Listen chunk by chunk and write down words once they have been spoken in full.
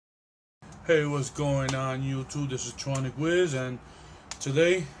Hey, what's going on YouTube? This is Tronic Wiz, and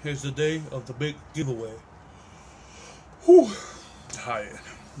today is the day of the big giveaway. Whew, tired.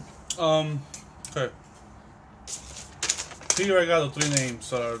 Okay. Here I got the three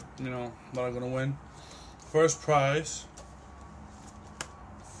names that are, that are gonna win. First prize.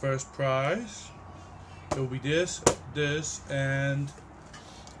 It will be this, and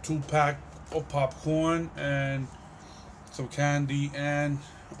 2-pack of popcorn and some candy and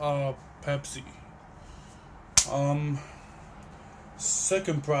Pepsi.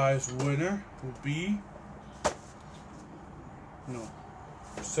 Second prize winner will be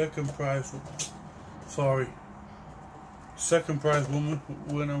second prize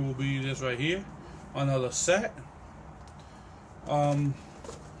winner will be this right here, another set. And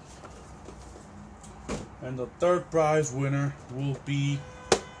the third prize winner will be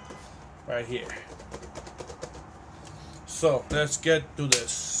right here. So let's get to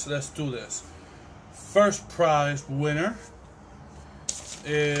this. Let's do this. First prize winner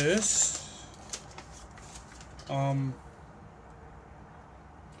is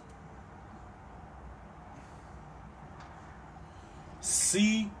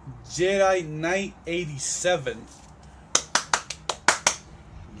C Jedi Knight 87.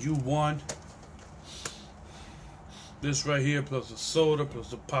 You won this right here, plus the soda,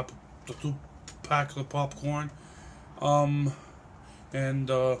 plus the 2 packs of popcorn,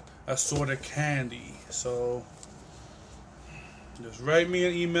 and assorted candy. So just write me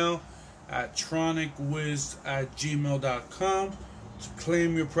an email at tronicwiz@gmail.com to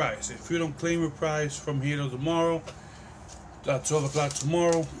claim your prize. If you don't claim your prize from here to tomorrow, at 12 o'clock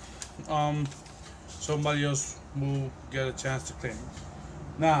tomorrow, somebody else will get a chance to claim it.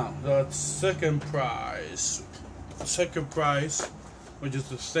 Now, the second prize, which is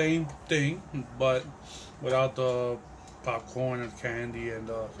the same thing, but without the popcorn and candy and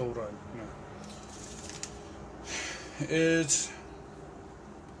soda, it's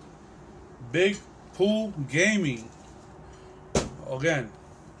Big Pool Gaming. Again,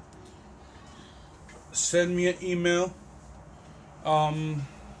 send me an email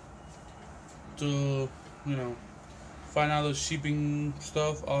to find out the shipping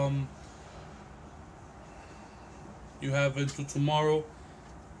stuff. You have until tomorrow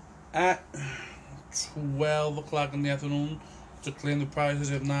at 12 o'clock in the afternoon to claim the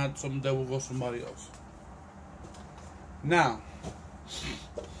prizes. If not, that will go to somebody else. Now,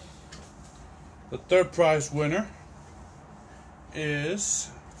 the third prize winner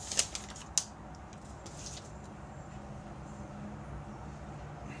is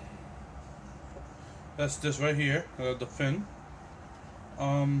that's this right here, the fin.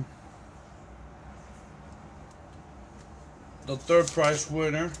 The third prize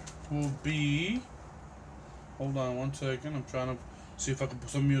winner will be, hold on one second, I'm trying to see if I can put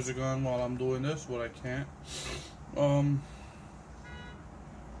some music on while I'm doing this, but I can't.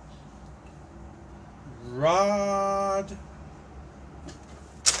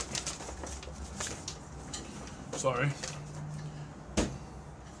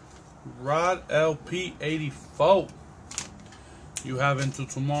 Rod LP 84. You have until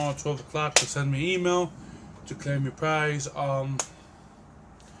tomorrow 12 o'clock to send me an email to claim your prize.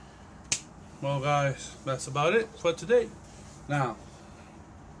 Well guys, that's about it for today. Now,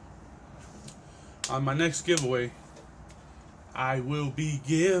 on my next giveaway, I will be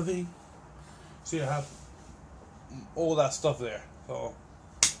giving, see, I have all that stuff there, so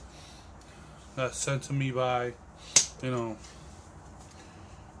that's sent to me by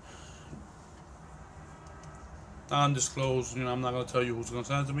undisclosed. I'm not gonna tell you who's gonna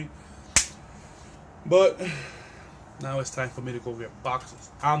send it to me, but now it's time for me to go get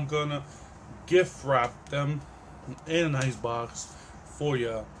boxes. I'm gonna gift wrap them in a nice box for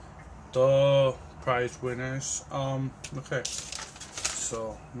you, the prize winners. Okay,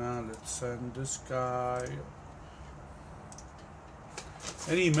 so now let's send this guy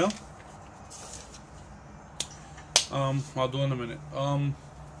an email. I'll do it in a minute. Now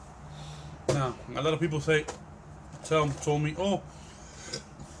a lot of people told me, oh,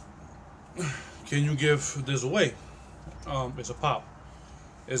 can you give this away? It's a pop.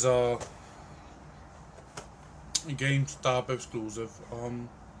 It's a GameStop exclusive.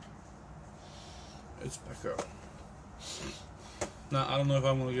 It's Becca. Now I don't know if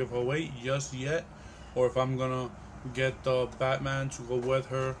I'm gonna give her away just yet, or if I'm gonna get the Batman to go with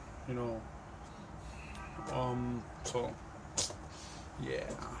her. So yeah.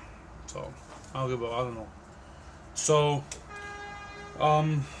 So I'll give up. I don't know. So,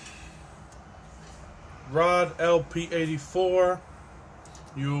 Rod LP 84,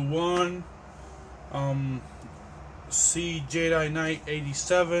 you won. C Jedi Knight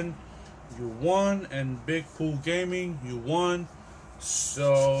 87, you won, and Big Pool Gaming, you won.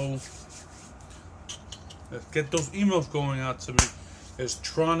 So let's get those emails going out to me. It's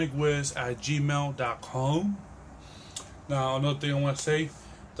tronicwiz@gmail.com. Now, another thing I want to say,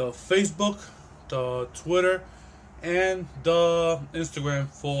 the Facebook, the Twitter, and the Instagram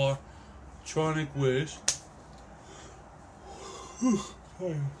for TronicWiz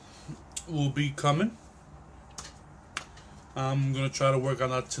will be coming. I'm gonna try to work on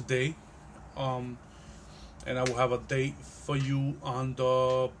that today, and I will have a date for you on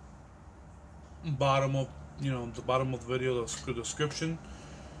the bottom of the bottom of the video, the description.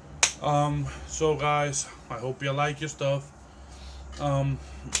 So guys, I hope you like your stuff.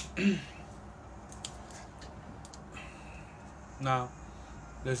 Now,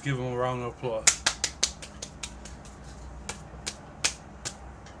 let's give them a round of applause.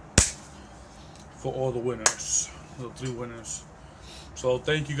 For all the winners, the 3 winners. So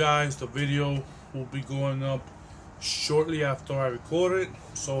thank you guys. The video will be going up shortly after I record it.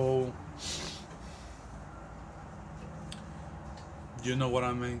 So you know what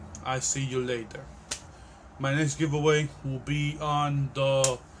I mean. I see you later. My next giveaway will be on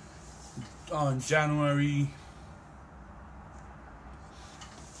January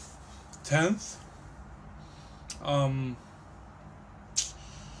 10th.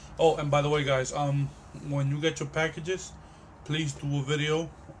 Oh, and by the way, guys, when you get your packages, please do a video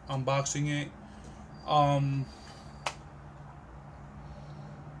unboxing it.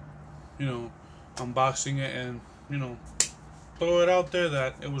 Unboxing it, and throw it out there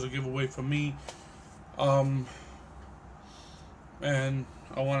that it was a giveaway from me. And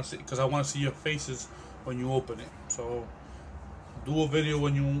I want to see, because I want to see your faces when you open it. So do a video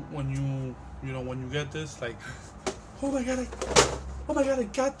when you get this, like, oh my god, I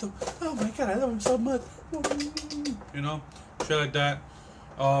got them. Oh my god, I love them so much. Shit like that.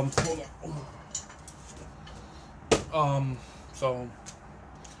 Hold on. So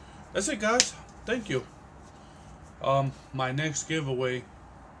that's it, guys. Thank you. My next giveaway,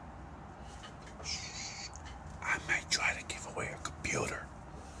 I might try to give away a computer.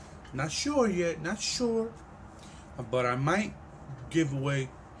 Not sure yet, not sure. But I might give away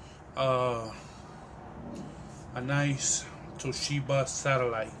a nice Toshiba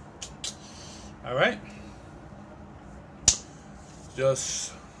satellite. Alright?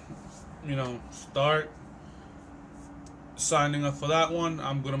 Just, start signing up for that one.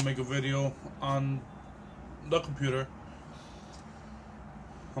 I'm gonna make a video on the computer,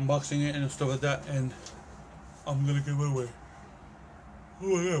 unboxing it and stuff like that, and I'm gonna give it away. Oh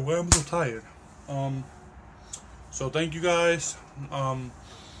my god, why am I so tired? So thank you guys. I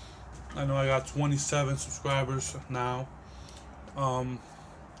know I got 27 subscribers now.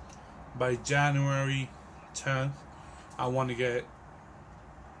 By January 10th, I want to get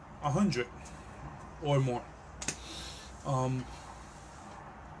 100 or more.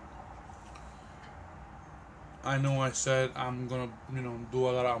 I know I said I'm gonna, do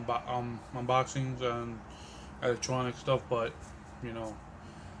a lot of unboxings and electronic stuff, but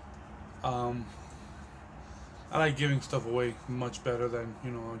I like giving stuff away much better than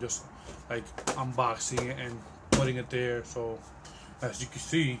just like unboxing it and putting it there. So as you can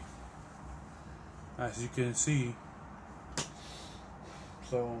see,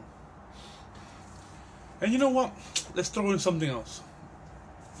 so, and you know what? Let's throw in something else.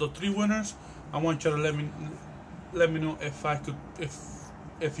 The 3 winners, I want you to let me know if I could,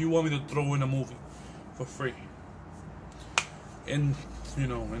 if you want me to throw in a movie for free in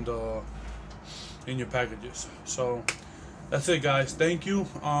in your packages. So that's it, guys. Thank you.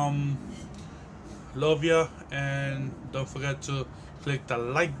 Love ya, and don't forget to click the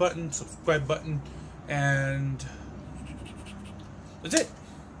like button, subscribe button, and that's it.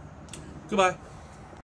 Goodbye.